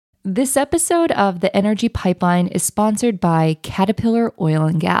This episode of The Energy Pipeline is sponsored by Caterpillar Oil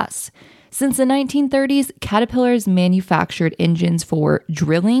and Gas. Since the 1930s, Caterpillar has manufactured engines for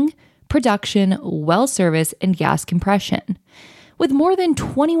drilling, production, well service, and gas compression. With more than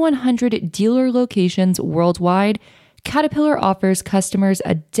 2,100 dealer locations worldwide, Caterpillar offers customers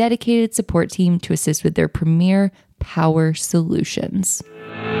a dedicated support team to assist with their premier power solutions.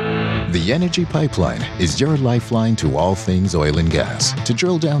 The Energy Pipeline is your lifeline to all things oil and gas, to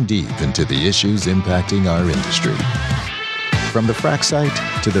drill down deep into the issues impacting our industry. From the frac site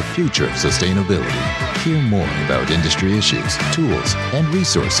to the future of sustainability, hear more about industry issues, tools, and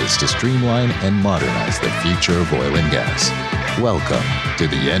resources to streamline and modernize the future of oil and gas. Welcome to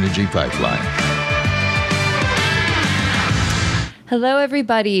the Energy Pipeline. Hello,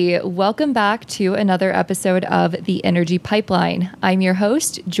 everybody. Welcome back to another episode of The Energy Pipeline. I'm your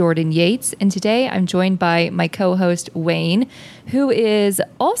host, Jordan Yates, and today I'm joined by my co-host, Wayne, who is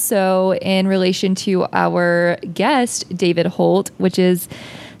also in relation to our guest, David Holt, which is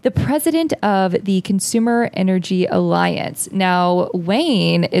the president of the Consumer Energy Alliance. Now,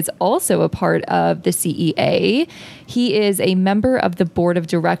 Wayne is also a part of the CEA. He is a member of the board of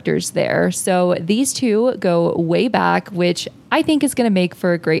directors there. So these two go way back, which I think is going to make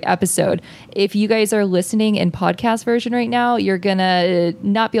for a great episode. If you guys are listening in podcast version right now, you're going to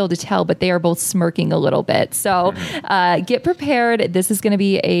not be able to tell, but they are both smirking a little bit. So get prepared. This is going to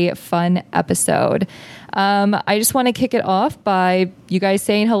be a fun episode. I just want to kick it off by you guys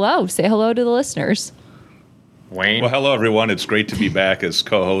saying hello. Say hello to the listeners. Wayne. Well, hello, everyone. It's great to be back as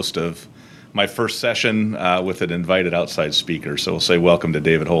co-host of my first session with an invited outside speaker. So we'll say welcome to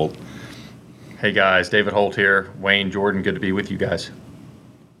David Holt. Hey, guys. David Holt here. Wayne, Jordan, good to be with you guys.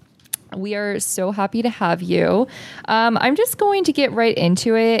 We are so happy to have you. I'm just going to get right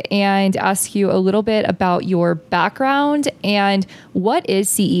into it and ask you a little bit about your background and what is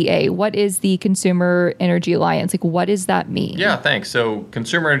CEA? What is the Consumer Energy Alliance? Like, what does that mean? Yeah, thanks. So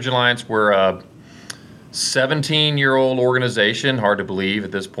Consumer Energy Alliance, we're a 17-year-old organization, hard to believe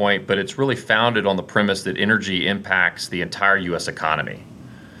at this point, but it's really founded on the premise that energy impacts the entire U.S. economy.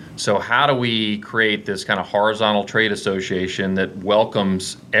 So how do we create this kind of horizontal trade association that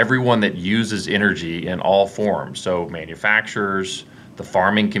welcomes everyone that uses energy in all forms? So manufacturers, the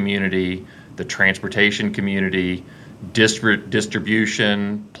farming community, the transportation community,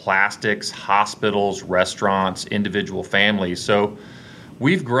 distribution, plastics, hospitals, restaurants, individual families. So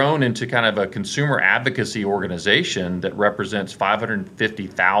we've grown into kind of a consumer advocacy organization that represents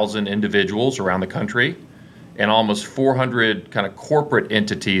 550,000 individuals around the country and almost 400 kind of corporate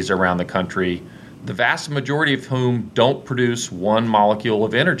entities around the country, the vast majority of whom don't produce one molecule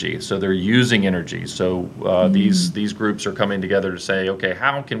of energy. So they're using energy. So these groups are coming together to say, okay,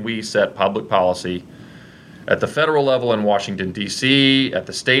 how can we set public policy at the federal level in Washington, D.C., at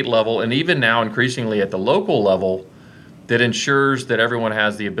the state level, and even now increasingly at the local level that ensures that everyone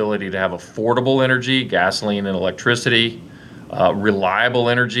has the ability to have affordable energy, gasoline and electricity, reliable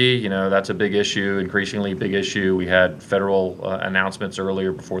energy, that's a big issue, increasingly big issue. We had federal announcements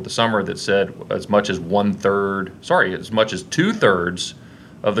earlier before the summer that said as much as 2/3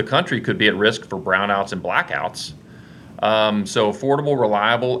 of the country could be at risk for brownouts and blackouts. So affordable,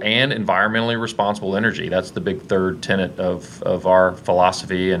 reliable, and environmentally responsible energy. That's the big third tenet of our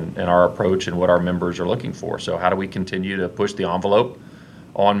philosophy and our approach and what our members are looking for. So how do we continue to push the envelope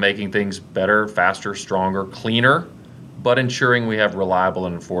on making things better, faster, stronger, cleaner, but ensuring we have reliable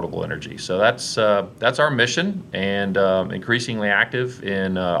and affordable energy. So that's our mission, and increasingly active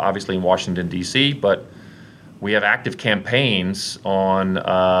in obviously in Washington, D.C., but we have active campaigns on,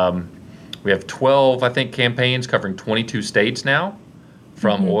 we have 12, I think, campaigns covering 22 states now,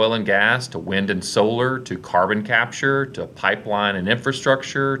 from oil and gas to wind and solar to carbon capture to pipeline and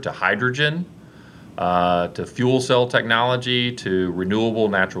infrastructure to hydrogen to fuel cell technology to renewable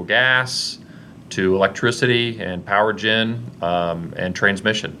natural gas to electricity and power gen and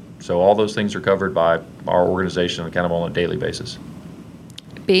transmission. So all those things are covered by our organization kind of on a daily basis.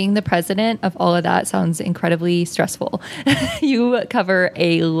 Being the president of all of that sounds incredibly stressful. You cover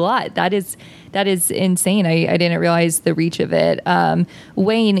a lot. That is insane. I didn't realize the reach of it.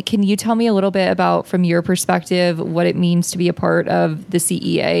 Wayne, can you tell me a little bit about, from your perspective, what it means to be a part of the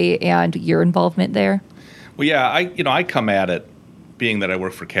CEA and your involvement there? Well, yeah, I come at it, being that I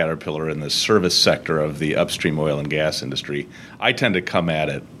work for Caterpillar in the service sector of the upstream oil and gas industry, I tend to come at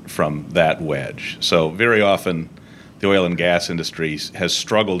it from that wedge. So very often the oil and gas industry has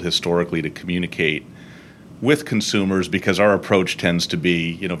struggled historically to communicate with consumers because our approach tends to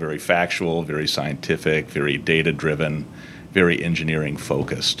be, very factual, very scientific, very data-driven, very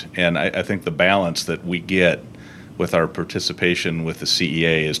engineering-focused. And I think the balance that we get with our participation with the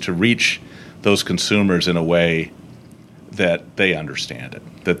CEA is to reach those consumers in a way that they understand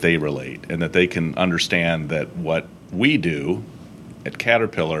it, that they relate, and that they can understand that what we do at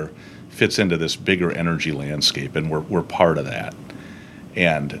Caterpillar fits into this bigger energy landscape, and we're part of that.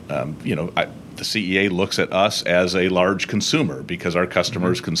 And the CEA looks at us as a large consumer because our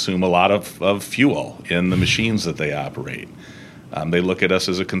customers consume a lot of fuel in the machines that they operate. They look at us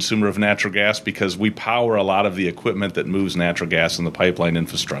as a consumer of natural gas because we power a lot of the equipment that moves natural gas in the pipeline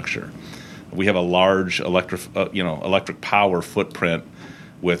infrastructure. We have a large electric power footprint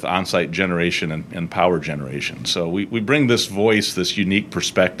with on-site generation and power generation. So we bring this voice, this unique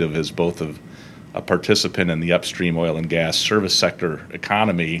perspective as both a participant in the upstream oil and gas service sector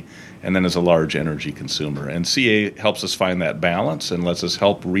economy, and then as a large energy consumer. And CA helps us find that balance and lets us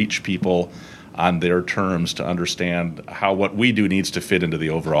help reach people on their terms to understand how what we do needs to fit into the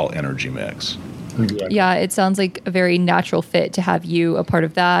overall energy mix. Yeah, it sounds like a very natural fit to have you a part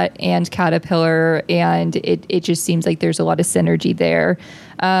of that and Caterpillar, and it just seems like there's a lot of synergy there.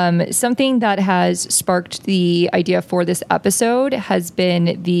 Something that has sparked the idea for this episode has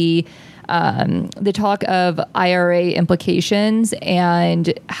been the talk of IRA implications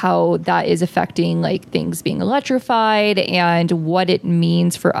and how that is affecting like things being electrified and what it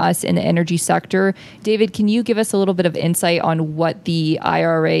means for us in the energy sector. David, can you give us a little bit of insight on what the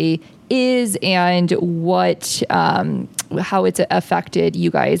IRA is and what how it's affected you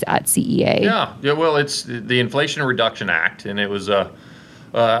guys at CEA? Yeah. Well, it's the Inflation Reduction Act, and it was an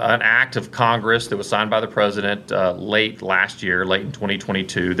act of Congress that was signed by the president late last year, late in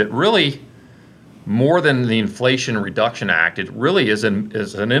 2022. That really, more than the Inflation Reduction Act, it really is an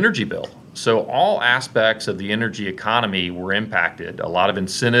energy bill. So all aspects of the energy economy were impacted. A lot of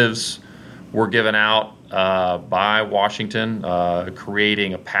incentives were given out by Washington,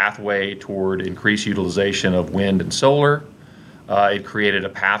 creating a pathway toward increased utilization of wind and solar. It created a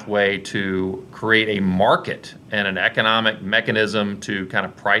pathway to create a market and an economic mechanism to kind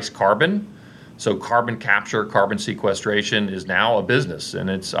of price carbon. So carbon capture, carbon sequestration is now a business, and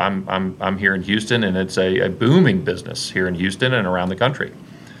I'm here in Houston, and it's a booming business here in Houston and around the country.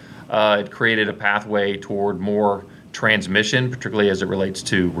 It created a pathway toward more transmission, particularly as it relates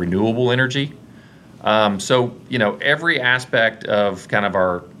to renewable energy. So, every aspect of kind of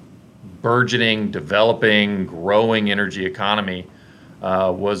our burgeoning, developing, growing energy economy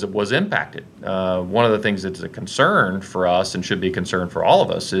was impacted. One of the things that's a concern for us and should be a concern for all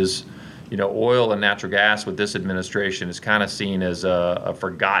of us is, oil and natural gas with this administration is kind of seen as a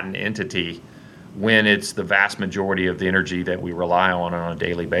forgotten entity when it's the vast majority of the energy that we rely on a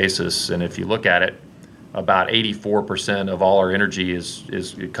daily basis. And if you look at it, about 84% of all our energy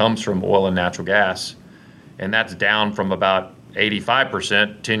it comes from oil and natural gas, and that's down from about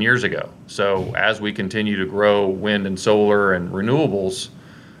 85% 10 years ago. So as we continue to grow wind and solar and renewables,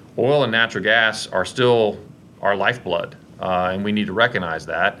 oil and natural gas are still our lifeblood, and we need to recognize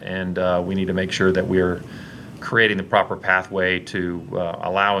that, and we need to make sure that we're creating the proper pathway to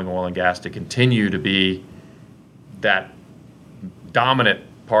allowing oil and gas to continue to be that dominant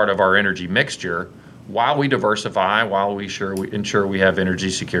part of our energy mixture, while we diversify, while we ensure we have energy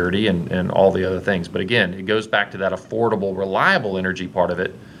security and all the other things. But again, it goes back to that affordable, reliable energy part of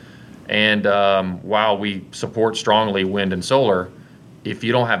it. And while we support strongly wind and solar, if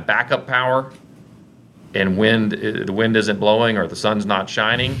you don't have backup power and the wind isn't blowing or the sun's not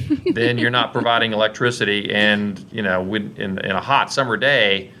shining, then you're not providing electricity. And in a hot summer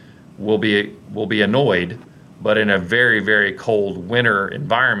day, we'll be annoyed. But in a very, very cold winter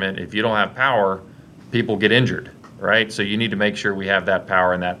environment, if you don't have power, people get injured, right? So you need to make sure we have that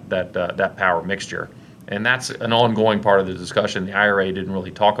power and that power mixture. And that's an ongoing part of the discussion. The IRA didn't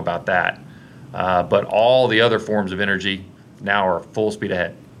really talk about that. But all the other forms of energy now are full speed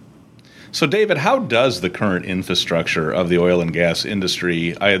ahead. So, David, how does the current infrastructure of the oil and gas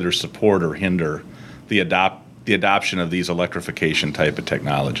industry either support or hinder the adoption of these electrification type of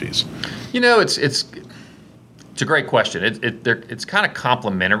technologies? It's a great question. It's kind of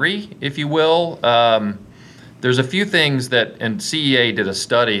complementary, if you will. There's a few things and CEA did a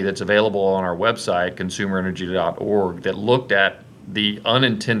study that's available on our website, consumerenergy.org, that looked at the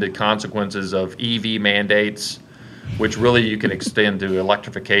unintended consequences of EV mandates, which really you can extend to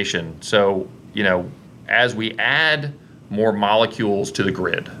electrification. So, as we add more molecules to the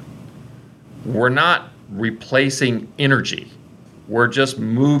grid, we're not replacing energy. We're just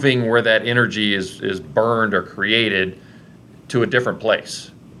moving where that energy is burned or created to a different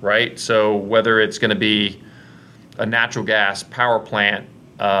place, right? So whether it's going to be a natural gas power plant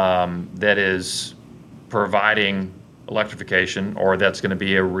that is providing electrification, or that's going to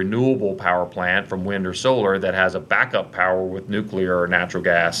be a renewable power plant from wind or solar that has a backup power with nuclear or natural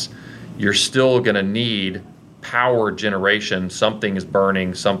gas, you're still going to need power generation. Something is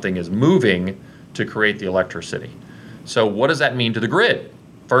burning, something is moving to create the electricity. So what does that mean to the grid?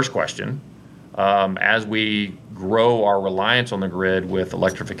 First question. As we grow our reliance on the grid with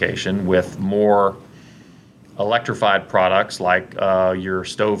electrification, with more electrified products like your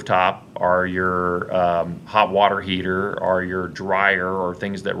stovetop or your hot water heater or your dryer or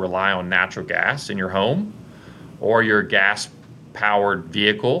things that rely on natural gas in your home, or your gas-powered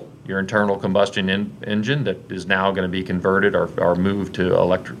vehicle, your internal combustion engine that is now going to be converted or moved to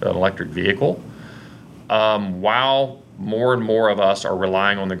an electric vehicle. While more and more of us are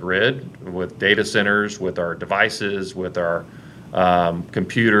relying on the grid with data centers, with our devices, with our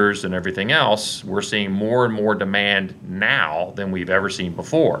computers and everything else, we're seeing more and more demand now than we've ever seen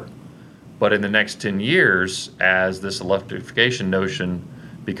before. But in the next 10 years, as this electrification notion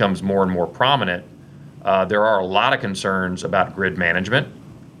becomes more and more prominent, there are a lot of concerns about grid management.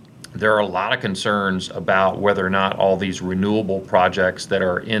 There are a lot of concerns about whether or not all these renewable projects that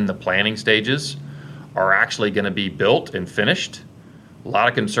are in the planning stages are actually going to be built and finished. A lot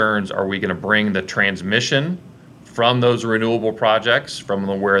of concerns, are we going to bring the transmission from those renewable projects, from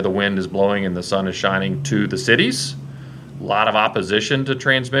where the wind is blowing and the sun is shining, to the cities? A lot of opposition to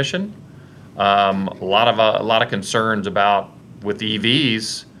transmission. A lot of concerns about, with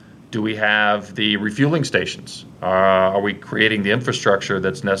EVs, do we have the refueling stations? Are we creating the infrastructure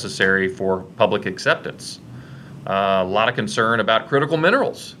that's necessary for public acceptance? A lot of concern about critical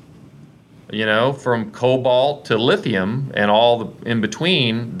minerals, from cobalt to lithium and all in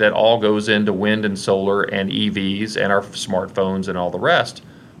between, that all goes into wind and solar and EVs and our smartphones and all the rest.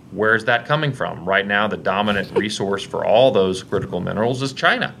 Where's that coming from? Right now, the dominant resource for all those critical minerals is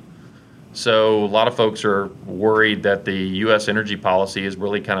China. So a lot of folks are worried that the U.S. energy policy is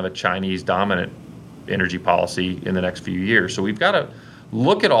really kind of a Chinese dominant energy policy in the next few years. So we've got to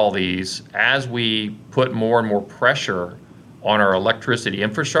look at all these as we put more and more pressure on our electricity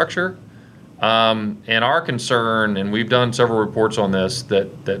infrastructure. And our concern, and we've done several reports on this,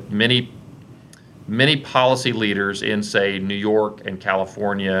 that many policy leaders in, say, New York and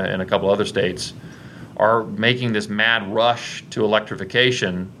California and a couple other states are making this mad rush to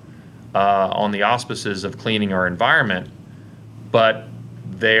electrification on the auspices of cleaning our environment, but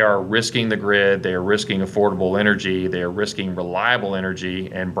they are risking the grid, they are risking affordable energy, they are risking reliable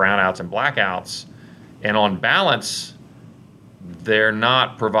energy and brownouts and blackouts, and on balance, they're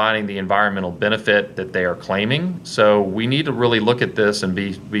not providing the environmental benefit that they are claiming. So we need to really look at this and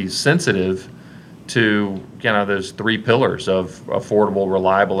be sensitive to those three pillars of affordable,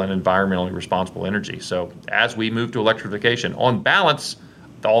 reliable, and environmentally responsible energy. So as we move to electrification, on balance,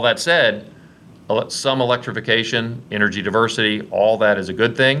 all that said, some electrification, energy diversity, all that is a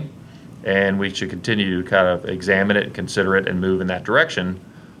good thing, and we should continue to kind of examine it, consider it, and move in that direction.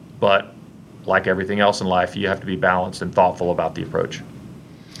 But like everything else in life, you have to be balanced and thoughtful about the approach.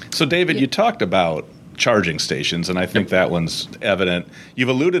 So, David, you talked about charging stations, and I think that one's evident. You've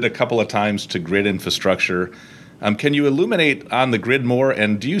alluded a couple of times to grid infrastructure. Can you illuminate on the grid more,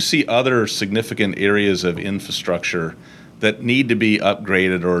 and do you see other significant areas of infrastructure that need to be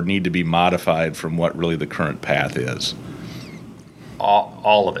upgraded or need to be modified from what really the current path is?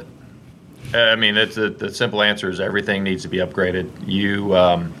 All of it. I mean, the simple answer is everything needs to be upgraded.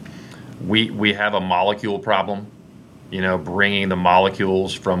 We have a molecule problem, bringing the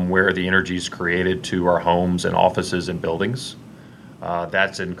molecules from where the energy is created to our homes and offices and buildings.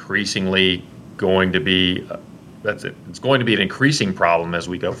 That's increasingly going to be it's going to be an increasing problem as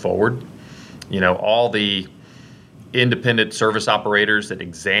we go forward. All the independent service operators that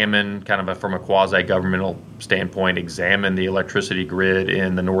examine, from a quasi-governmental standpoint, examine the electricity grid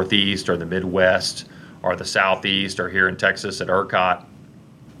in the Northeast or the Midwest or the Southeast or here in Texas at ERCOT,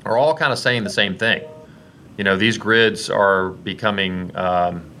 are all kind of saying the same thing. These grids are becoming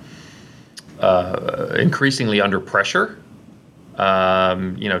increasingly under pressure.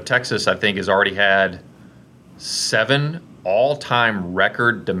 Texas, I think, has already had 7 all-time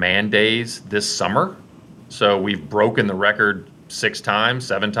record demand days this summer. So we've broken the record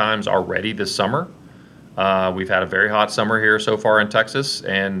 7 times already this summer. We've had a very hot summer here so far in Texas,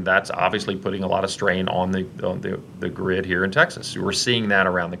 and that's obviously putting a lot of strain on the grid here in Texas. We're seeing that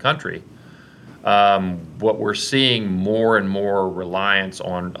around the country. What we're seeing more and more reliance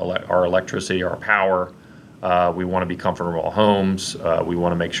on our electricity, our power. We want to be comfortable homes. We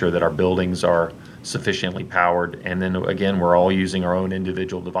want to make sure that our buildings are sufficiently powered. And then again, we're all using our own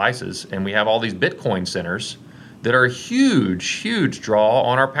individual devices. And we have all these Bitcoin centers that are a huge, huge draw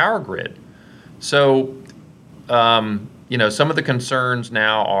on our power grid. So some of the concerns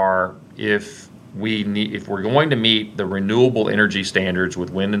now are if we're going to meet the renewable energy standards with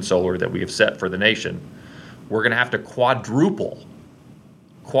wind and solar that we have set for the nation, we're going to have to quadruple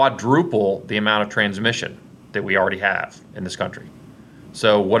the amount of transmission that we already have in this country.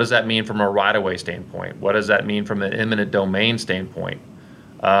 So what does that mean from a right-of-way standpoint? What does that mean from an eminent domain standpoint?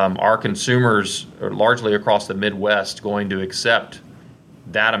 Our consumers are largely across the Midwest going to accept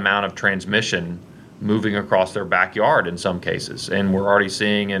that amount of transmission moving across their backyard in some cases. And we're already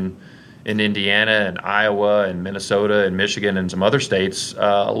seeing in Indiana and Iowa and Minnesota and Michigan and some other states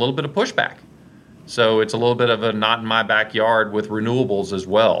a little bit of pushback. So it's a little bit of a not in my backyard with renewables as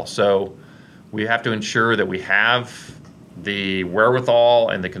well. So we have to ensure that we have the wherewithal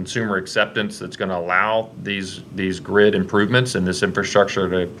and the consumer acceptance that's going to allow these grid improvements and this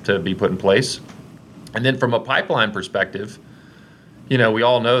infrastructure to be put in place. And then from a pipeline perspective, we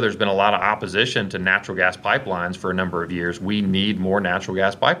all know there's been a lot of opposition to natural gas pipelines for a number of years. We need more natural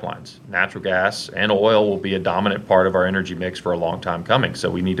gas pipelines. Natural gas and oil will be a dominant part of our energy mix for a long time coming. So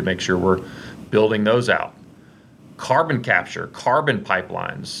we need to make sure we're building those out. Carbon capture, carbon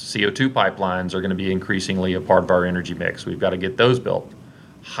pipelines, CO2 pipelines are going to be increasingly a part of our energy mix. We've got to get those built.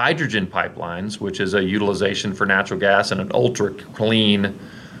 Hydrogen pipelines, which is a utilization for natural gas and an ultra clean,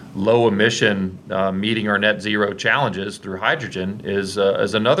 low emission, meeting our net zero challenges through hydrogen is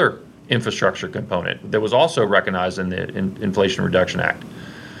another infrastructure component that was also recognized in the Inflation Reduction Act.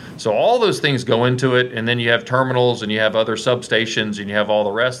 So all those things go into it, and then you have terminals and you have other substations and you have all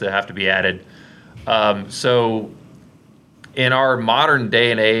the rest that have to be added. So in our modern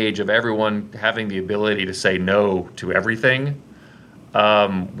day and age of everyone having the ability to say no to everything,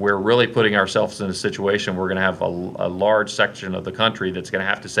 we're really putting ourselves in a situation where we're going to have a large section of the country that's going to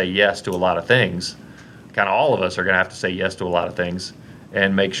have to say yes to a lot of things. Kind of all of us are going to have to say yes to a lot of things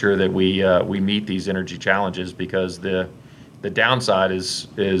and make sure that we meet these energy challenges, because the downside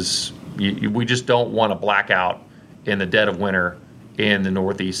is we just don't want a blackout in the dead of winter in the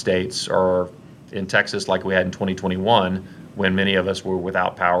Northeast states or in Texas like we had in 2021, when many of us were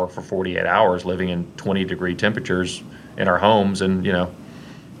without power for 48 hours, living in 20-degree temperatures in our homes. And,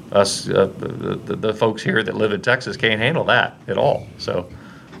 us, the folks here that live in Texas can't handle that at all. So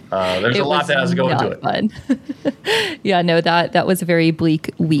there's a lot that has to go into it. Fun. Yeah, no, that was a very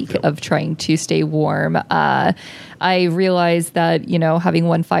bleak week of trying to stay warm. I realized that, having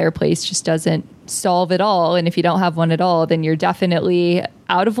one fireplace just doesn't solve it all. And if you don't have one at all, then you're definitely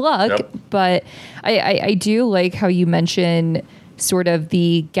out of luck. Yep. But I do like how you mention sort of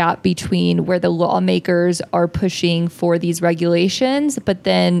the gap between where the lawmakers are pushing for these regulations, but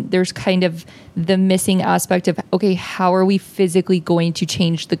then there's kind of the missing aspect of, okay, how are we physically going to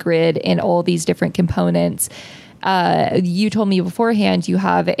change the grid and all these different components? You told me beforehand you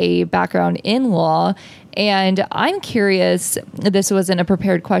have a background in law, and I'm curious, this wasn't a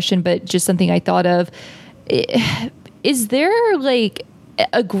prepared question, but just something I thought of. Is there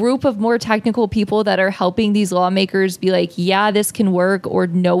a group of more technical people that are helping these lawmakers be like, yeah, this can work, or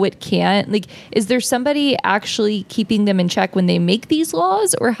no, it can't? Is there somebody actually keeping them in check when they make these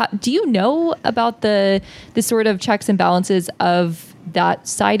laws? Or do you know about the sort of checks and balances of that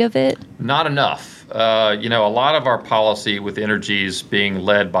side of it? Not enough. A lot of our policy with energy is being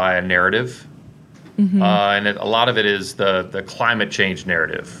led by a narrative. Mm-hmm. And a lot of it is the climate change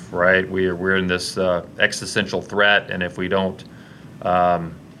narrative, right? We're in this existential threat, and if we don't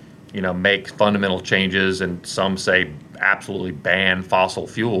make fundamental changes, and some say absolutely ban fossil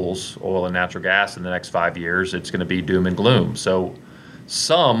fuels, oil and natural gas, in the next 5 years, it's going to be doom and gloom. So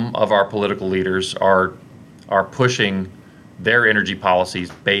some of our political leaders are pushing their energy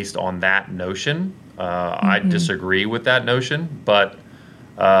policies based on that notion. I disagree with that notion, but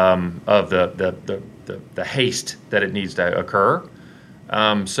of the haste that it needs to occur.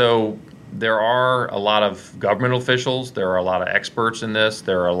 So there are a lot of government officials, there are a lot of experts in this,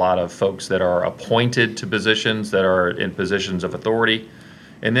 there are a lot of folks that are appointed to positions that are in positions of authority.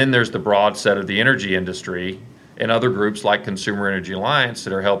 And then there's the broad set of the energy industry and other groups like Consumer Energy Alliance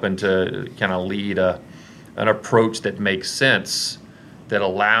that are helping to kind of lead an approach that makes sense, that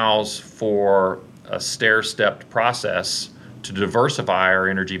allows for a stair-stepped process to diversify our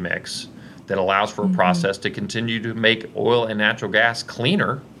energy mix, that allows for a process to continue to make oil and natural gas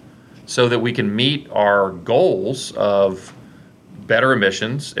cleaner, so that we can meet our goals of better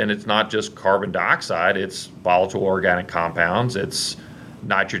emissions. And it's not just carbon dioxide, it's volatile organic compounds, it's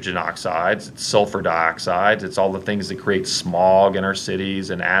nitrogen oxides, it's sulfur dioxides, it's all the things that create smog in our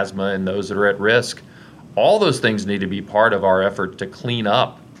cities and asthma and those that are at risk. All those things need to be part of our effort to clean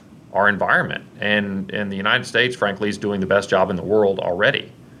up our environment. And the United States, frankly, is doing the best job in the world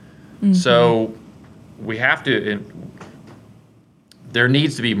already. Mm-hmm. So we have to, there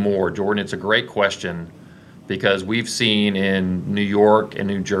needs to be more, Jordan. It's a great question, because we've seen in New York and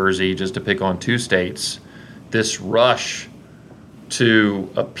New Jersey, just to pick on two states, this rush to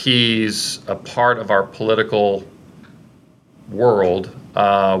appease a part of our political world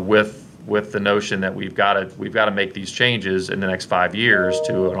with the notion that we've got to make these changes in the next 5 years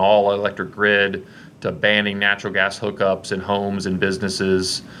to an all electric grid, to banning natural gas hookups in homes and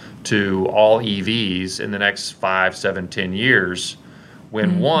businesses, to all EVs in the next 5, 7, 10 years.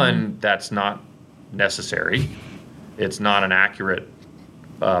 When one, that's not necessary. It's not an accurate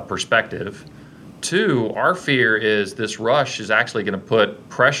perspective. Two, our fear is this rush is actually going to put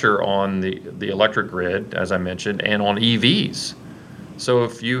pressure on the electric grid, as I mentioned, and on EVs. So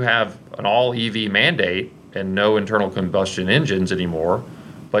if you have an all EV mandate and no internal combustion engines anymore,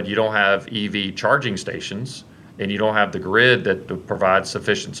 but you don't have EV charging stations, and you don't have the grid that provides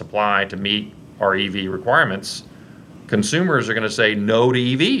sufficient supply to meet our EV requirements, consumers are going to say no to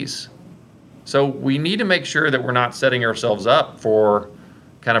EVs. So we need to make sure that we're not setting ourselves up for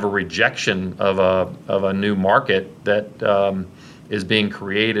kind of a rejection of a new market that is being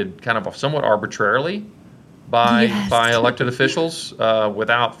created kind of somewhat arbitrarily by elected officials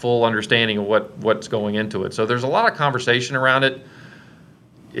without full understanding of what's going into it. So there's a lot of conversation around it.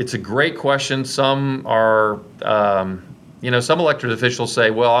 It's a great question. Some are, some elected officials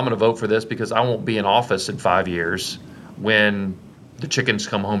say, well, I'm going to vote for this because I won't be in office in 5 years when the chickens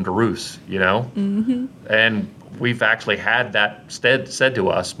come home to roost, And we've actually had that said to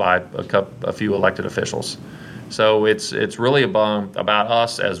us by a few elected officials. So it's really about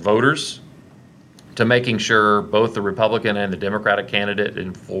us as voters to making sure both the Republican and the Democratic candidate,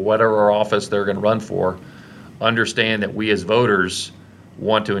 and for whatever office they're going to run for, understand that we as voters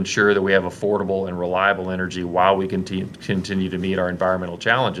want to ensure that we have affordable and reliable energy while we continue to meet our environmental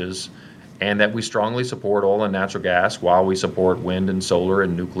challenges, and that we strongly support oil and natural gas while we support wind and solar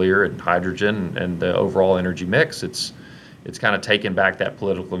and nuclear and hydrogen and the overall energy mix. It's kind of taken back that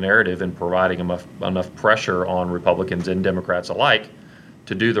political narrative and providing enough pressure on Republicans and Democrats alike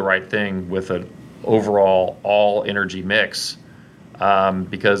to do the right thing with an overall all energy mix,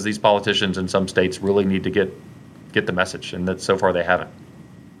 because these politicians in some states really need to get the message, and that so far they haven't.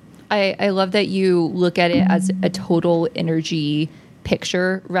 I love that you look at it as a total energy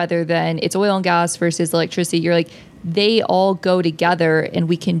picture rather than it's oil and gas versus electricity. You're like, they all go together and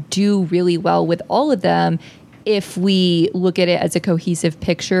we can do really well with all of them if we look at it as a cohesive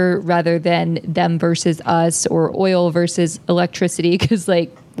picture rather than them versus us or oil versus electricity. Because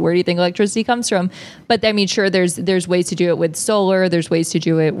where do you think electricity comes from? But I mean, sure, there's ways to do it with solar, there's ways to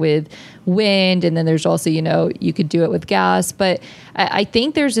do it with wind, and then there's also, you could do it with gas. But I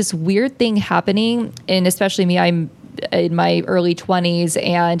think there's this weird thing happening, and especially me, I'm in my early 20s,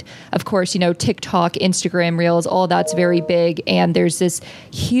 and of course, TikTok, Instagram Reels, all that's very big, and there's this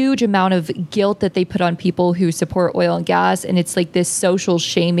huge amount of guilt that they put on people who support oil and gas, and it's like this social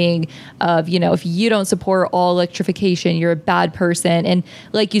shaming of, if you don't support all electrification, you're a bad person. And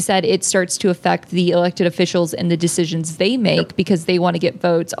like you said, it starts to affect the elected officials and the decisions they make because they want to get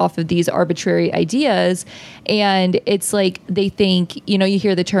votes off of these arbitrary ideas. And it's like they think, you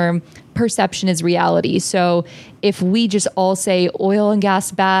hear the term perception is reality. So if we just all say oil and gas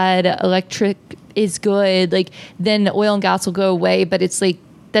bad, electric is good, then oil and gas will go away. But it's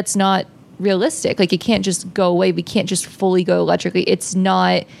that's not realistic. It can't just go away. We can't just fully go electrically. It's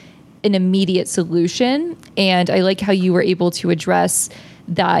not an immediate solution. And I like how you were able to address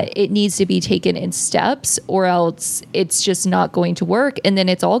that it needs to be taken in steps, or else it's just not going to work. And then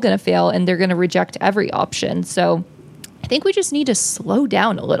it's all going to fail and they're going to reject every option. So I think we just need to slow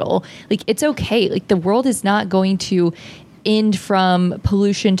down a little. It's okay. The world is not going to end from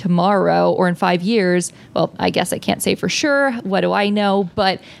pollution tomorrow or in 5 years. Well, I guess I can't say for sure. What do I know?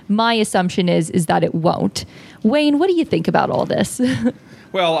 But my assumption is that it won't. Wayne, what do you think about all this?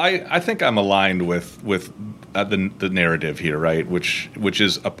 Well, I think I'm aligned with the narrative here, right? Which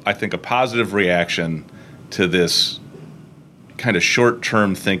is, I think, a positive reaction to this kind of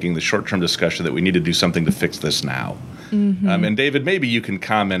short-term thinking, the short-term discussion that we need to do something to fix this now. Mm-hmm. And David, maybe you can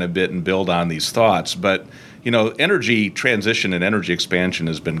comment a bit and build on these thoughts. But, energy transition and energy expansion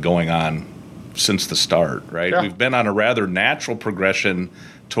has been going on since the start, right? Yeah. We've been on a rather natural progression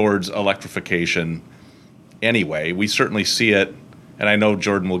towards electrification anyway. We certainly see it, and I know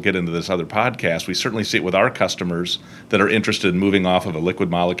Jordan will get into this other podcast, we certainly see it with our customers that are interested in moving off of a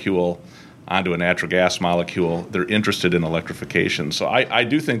liquid molecule onto a natural gas molecule. They're interested in electrification. So I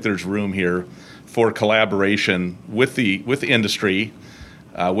do think there's room here for collaboration with the industry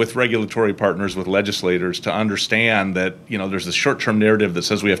with regulatory partners, with legislators, to understand that, there's this short-term narrative that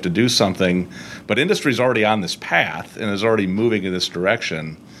says we have to do something, but industry is already on this path and is already moving in this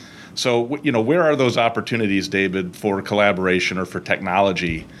direction. So, where are those opportunities, David, for collaboration or for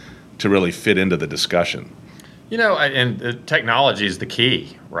technology to really fit into the discussion? And technology is the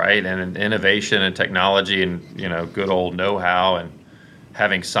key, right? And innovation and technology and, good old know-how and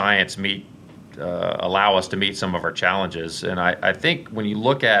having science allow us to meet some of our challenges. And I think when you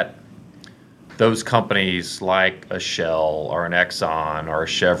look at those companies like a Shell or an Exxon or a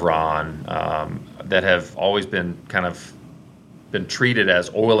Chevron that have always been treated as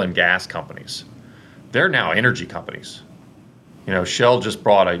oil and gas companies, they're now energy companies. Exxon just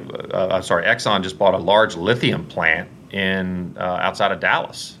bought a large lithium plant in outside of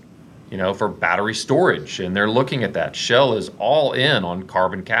Dallas, for battery storage, and they're looking at that. Shell is all in on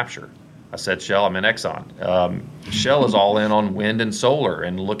carbon capture. I said Shell, I meant Exxon. Shell is all in on wind and solar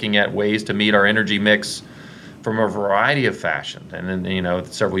and looking at ways to meet our energy mix from a variety of fashion. And then,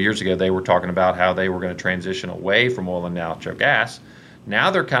 several years ago, they were talking about how they were going to transition away from oil and natural gas.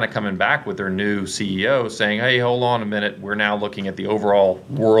 Now they're kind of coming back with their new CEO saying, hey, hold on a minute. We're now looking at the overall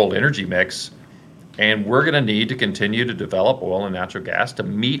world energy mix, and we're going to need to continue to develop oil and natural gas to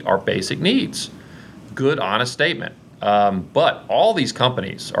meet our basic needs. Good, honest statement. But all these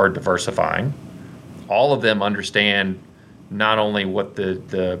companies are diversifying. All of them understand not only what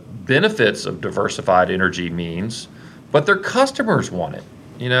the benefits of diversified energy means, but their customers want it.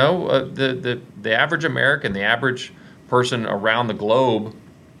 The average American, the average person around the globe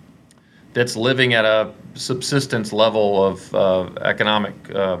that's living at a subsistence level of economic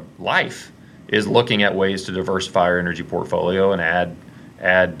life is looking at ways to diversify our energy portfolio and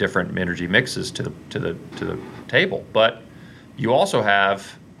add different energy mixes to the table. But you also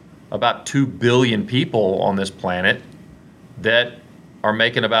have about 2 billion people on this planet that are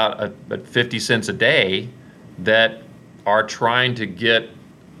making about 50 cents a day that are trying to get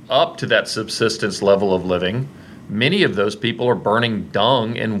up to that subsistence level of living. Many of those people are burning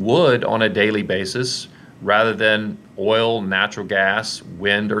dung and wood on a daily basis rather than oil, natural gas,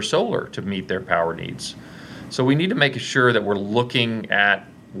 wind, or solar to meet their power needs. So we need to make sure that we're looking at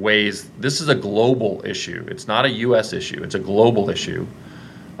ways. This is a global issue. It's not a U.S. issue. It's a global issue.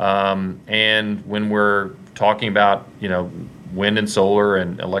 And when we're talking about, wind and solar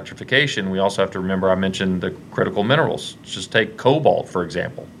and electrification, we also have to remember I mentioned the critical minerals. Just take cobalt, for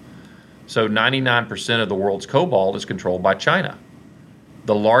example. So 99% of the world's cobalt is controlled by China.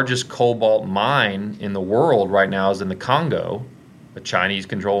 The largest cobalt mine in the world right now is in the Congo, a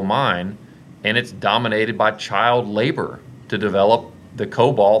Chinese-controlled mine, and it's dominated by child labor to develop the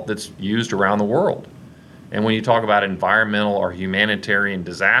cobalt that's used around the world. And when you talk about environmental or humanitarian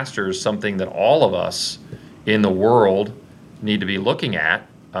disasters, something that all of us in the world need to be looking at,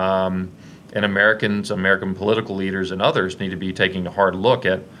 and American political leaders and others need to be taking a hard look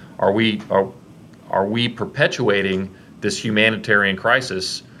at, are we perpetuating this humanitarian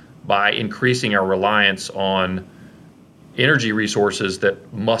crisis by increasing our reliance on energy resources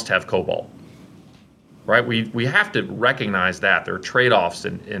that must have cobalt? Right? We have to recognize that there are trade-offs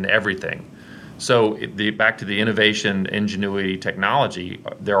in everything. So back to the innovation, ingenuity, technology,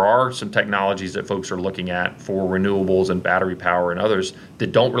 there are some technologies that folks are looking at for renewables and battery power and others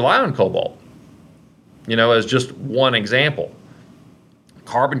that don't rely on cobalt. As just one example,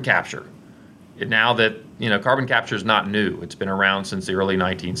 carbon capture. Now that, carbon capture is not new. It's been around since the early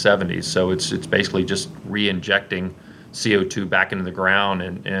 1970s. So it's basically just re-injecting CO2 back into the ground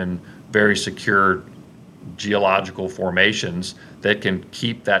in very secure geological formations that can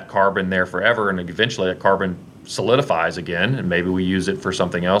keep that carbon there forever, and eventually that carbon solidifies again, and maybe we use it for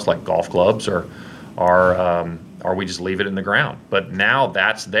something else like golf clubs or we just leave it in the ground. But now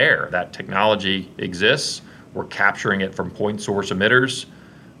that's there. That technology exists. We're capturing it from point source emitters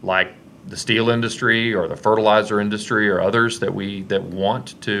like the steel industry or the fertilizer industry or others that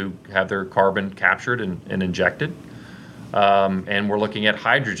want to have their carbon captured and injected. And we're looking at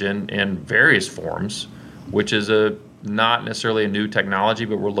hydrogen in various forms, which is not necessarily a new technology,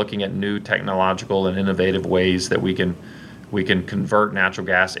 but we're looking at new technological and innovative ways that we can convert natural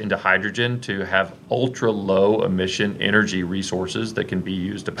gas into hydrogen to have ultra low emission energy resources that can be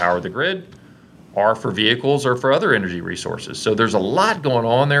used to power the grid, or for vehicles or for other energy resources. So there's a lot going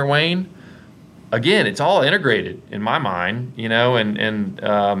on there, Wayne. Again, it's all integrated in my mind,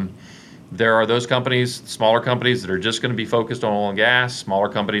 and there are those companies, smaller companies that are just going to be focused on oil and gas, smaller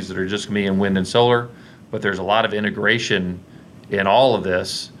companies that are just going to be in wind and solar, but there's a lot of integration in all of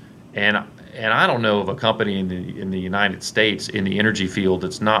this. And I don't know of a company in the United States in the energy field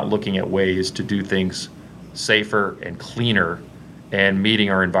that's not looking at ways to do things safer and cleaner and meeting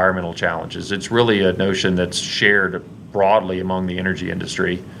our environmental challenges. It's really a notion that's shared broadly among the energy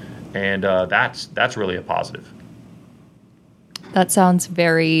industry, and that's really a positive. That sounds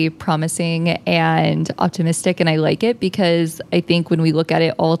very promising and optimistic, and I like it because I think when we look at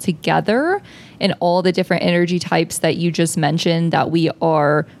it all together and all the different energy types that you just mentioned that we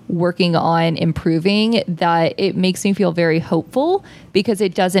are working on improving, that it makes me feel very hopeful because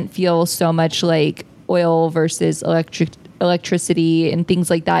it doesn't feel so much like oil versus electricity and things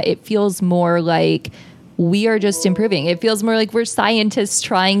like that. It feels more like we are just improving. It feels more like we're scientists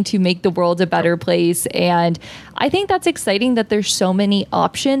trying to make the world a better place. And I think that's exciting that there's so many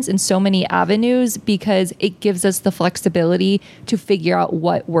options and so many avenues because it gives us the flexibility to figure out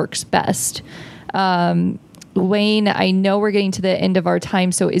what works best. Wayne, I know we're getting to the end of our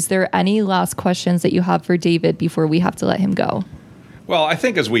time. So is there any last questions that you have for David before we have to let him go? Well, I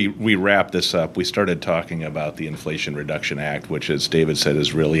think as we wrap this up, we started talking about the Inflation Reduction Act, which, as David said,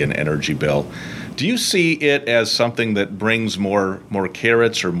 is really an energy bill. Do you see it as something that brings more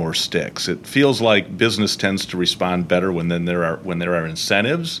carrots or more sticks? It feels like business tends to respond better when there are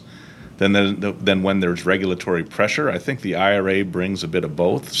incentives than when there's regulatory pressure. I think the IRA brings a bit of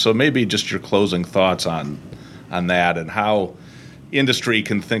both. So maybe just your closing thoughts on that and how industry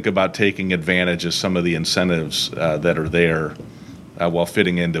can think about taking advantage of some of the incentives that are there. While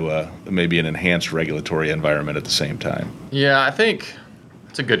fitting into maybe an enhanced regulatory environment at the same time? Yeah, I think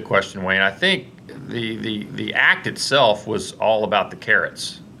it's a good question, Wayne. I think the act itself was all about the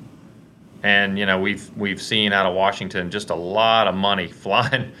carrots, and we've seen out of Washington just a lot of money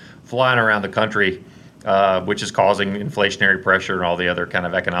flying around the country, which is causing inflationary pressure and all the other kind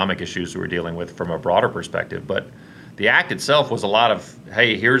of economic issues we're dealing with from a broader perspective. But the act itself was a lot of,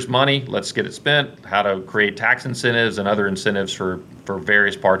 hey, here's money, let's get it spent, how to create tax incentives and other incentives for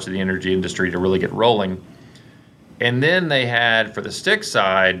various parts of the energy industry to really get rolling. And then they had, for the stick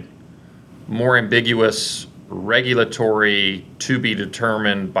side, more ambiguous regulatory to be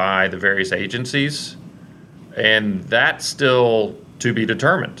determined by the various agencies. And that's still to be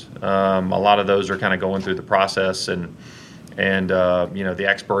determined. A lot of those are kind of going through the process, and the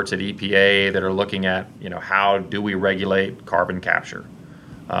experts at EPA that are looking at, how do we regulate carbon capture?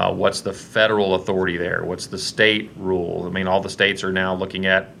 What's the federal authority there? What's the state rule? I mean, all the states are now looking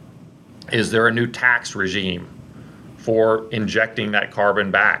at, is there a new tax regime for injecting that carbon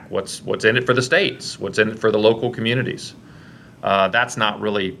back? What's in it for the states? What's in it for the local communities? That's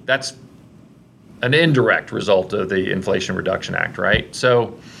an indirect result of the Inflation Reduction Act, right?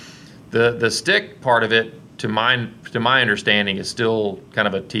 So the stick part of it, to my understanding, is still kind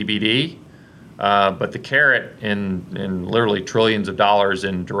of a TBD. But the carrot in literally trillions of dollars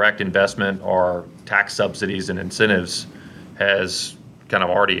in direct investment or tax subsidies and incentives has kind of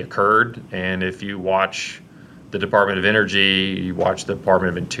already occurred. And if you watch the Department of Energy, you watch the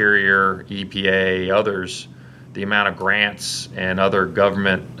Department of Interior, EPA, others, the amount of grants and other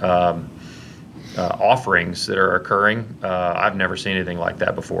government offerings that are occurring, I've never seen anything like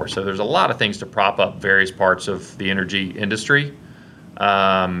that before. So there's a lot of things to prop up various parts of the energy industry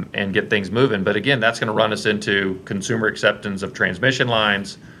and get things moving. But again, that's going to run us into consumer acceptance of transmission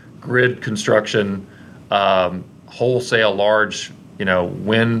lines, grid construction, wholesale large,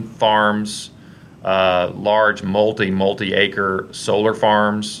 wind farms, large multi-acre solar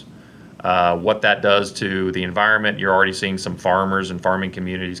farms. What that does to the environment. You're already seeing some farmers and farming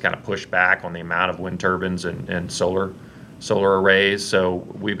communities kind of push back on the amount of wind turbines and solar arrays. So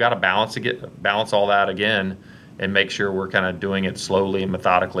we've got to balance all that again and make sure we're kind of doing it slowly and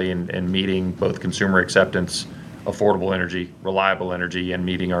methodically and meeting both consumer acceptance, affordable energy, reliable energy, and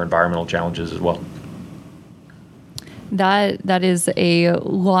meeting our environmental challenges as well. That is a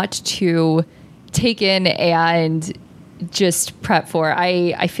lot to take in and just prep for.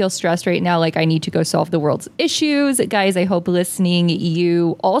 I feel stressed right now, like I need to go solve the world's issues. Guys, I hope listening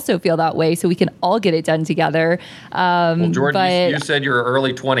you also feel that way so we can all get it done together. Well, Jordan, you said you're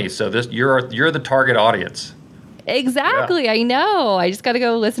early 20s, so you're the target audience. Exactly. Yeah. I know. I just got to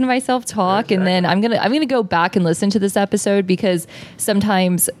go listen to myself talk. Exactly. And then I'm going to go back and listen to this episode because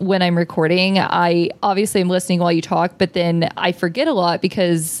sometimes when I'm recording, I obviously am listening while you talk, but then I forget a lot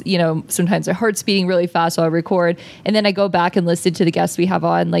because, sometimes my heart's beating really fast while I record. And then I go back and listen to the guests we have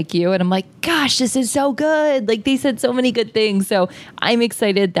on like you. And I'm like, gosh, this is so good. Like they said so many good things. So I'm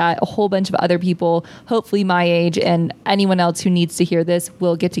excited that a whole bunch of other people, hopefully my age and anyone else who needs to hear this,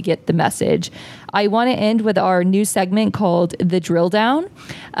 will get the message. I want to end with our new segment called The Drill Down.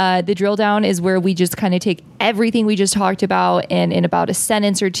 The Drill Down is where we just kind of take everything we just talked about and in about a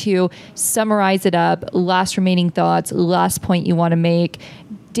sentence or two, summarize it up, last remaining thoughts, last point you want to make.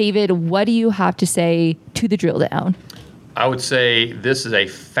 David, what do you have to say to The Drill Down? I would say this is a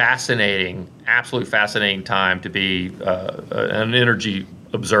fascinating, absolutely fascinating time to be an energy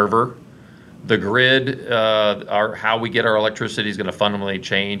observer. The grid, how we get our electricity is going to fundamentally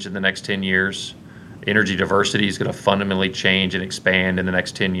change in the next 10 years. Energy diversity is going to fundamentally change and expand in the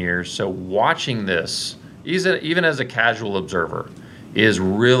next 10 years. So watching this, even as a casual observer, is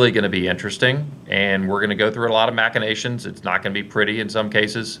really going to be interesting. And we're going to go through a lot of machinations. It's not going to be pretty in some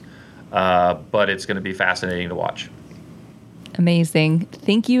cases, but it's going to be fascinating to watch. Amazing.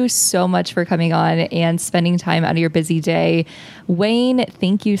 Thank you so much for coming on and spending time out of your busy day. Wayne,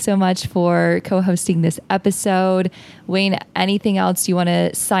 thank you so much for co-hosting this episode. Wayne, anything else you want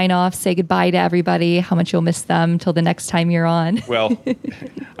to sign off, say goodbye to everybody, how much you'll miss them till the next time you're on? Well,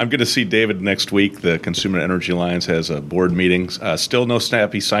 I'm going to see David next week. The Consumer Energy Alliance has a board meeting. Still no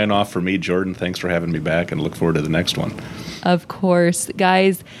snappy sign off for me, Jordan. Thanks for having me back and look forward to the next one. Of course,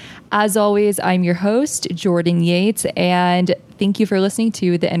 guys. As always, I'm your host, Jordan Yates, and thank you for listening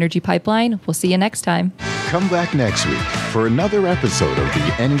to The Energy Pipeline. We'll see you next time. Come back next week for another episode of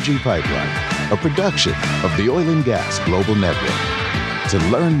The Energy Pipeline, a production of the Oil and Gas Global Network. To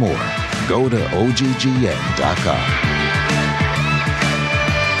learn more, go to oggn.com.